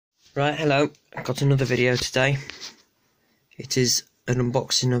Right, hello, I've got another video today. It is an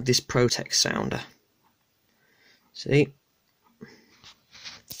unboxing of this Protec sounder. See?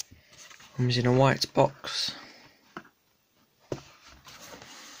 Comes in a white box.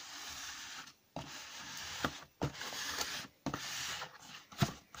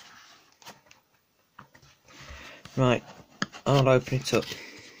 Right, I'll open it up.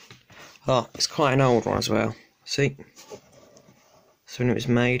 Oh, it's quite an old one as well. See? So when it was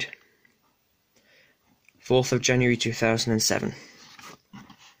made, 4th of January 2007.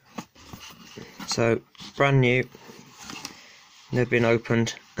 So, brand new. They've been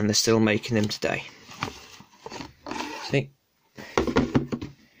opened and they're still making them today. See?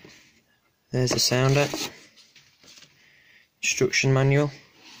 There's the sounder. Instruction manual.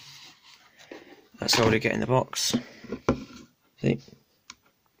 That's all you get in the box. See?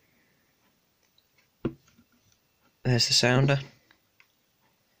 There's the sounder.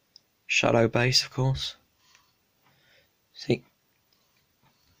 Shadow base, of course. See?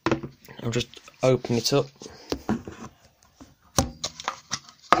 I'll just open it up.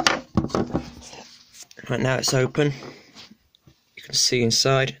 Right now it's open. You can see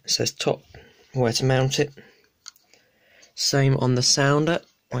inside, it says top, where to mount it. Same on the sounder,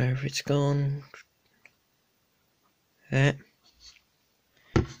 wherever it's gone. There.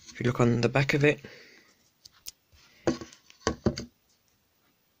 If you look on the back of it,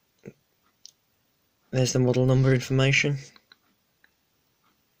 there's the model number information.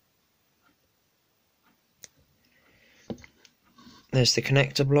 There's the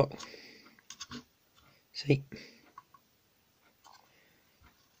connector block. See?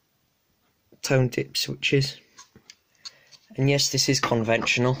 Tone dip switches. And yes, this is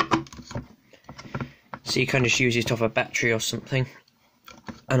conventional. So you can just use it off a battery or something.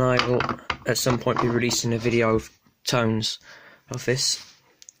 And I will at some point be releasing a video of tones of this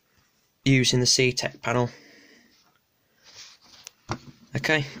using the Protec panel.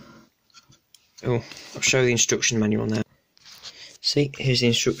 Okay. Oh, I'll show the instruction manual now. See, here's the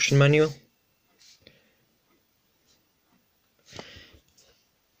instruction manual.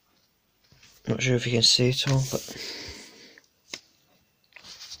 Not sure if you can see it all, but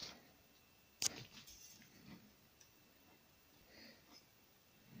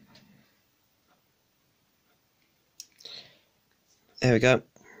there we go.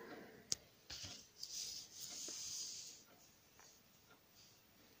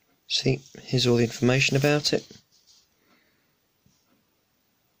 See, here's all the information about it.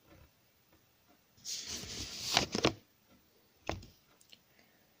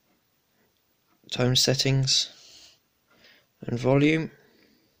 Tone settings and volume.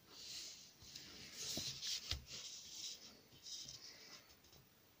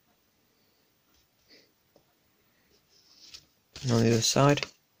 And on the other side,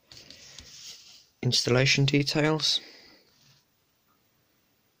 installation details.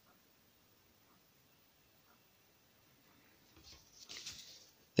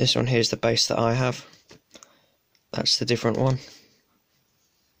 This one here is the base that I have. That's the different one.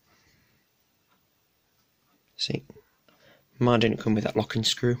 See, mine didn't come with that locking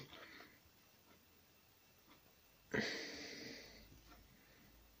screw.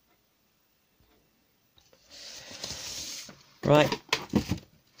 Right,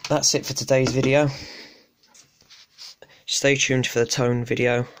 that's it for today's video. Stay tuned for the tone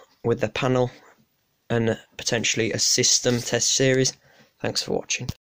video with the panel and potentially a system test series. Thanks for watching.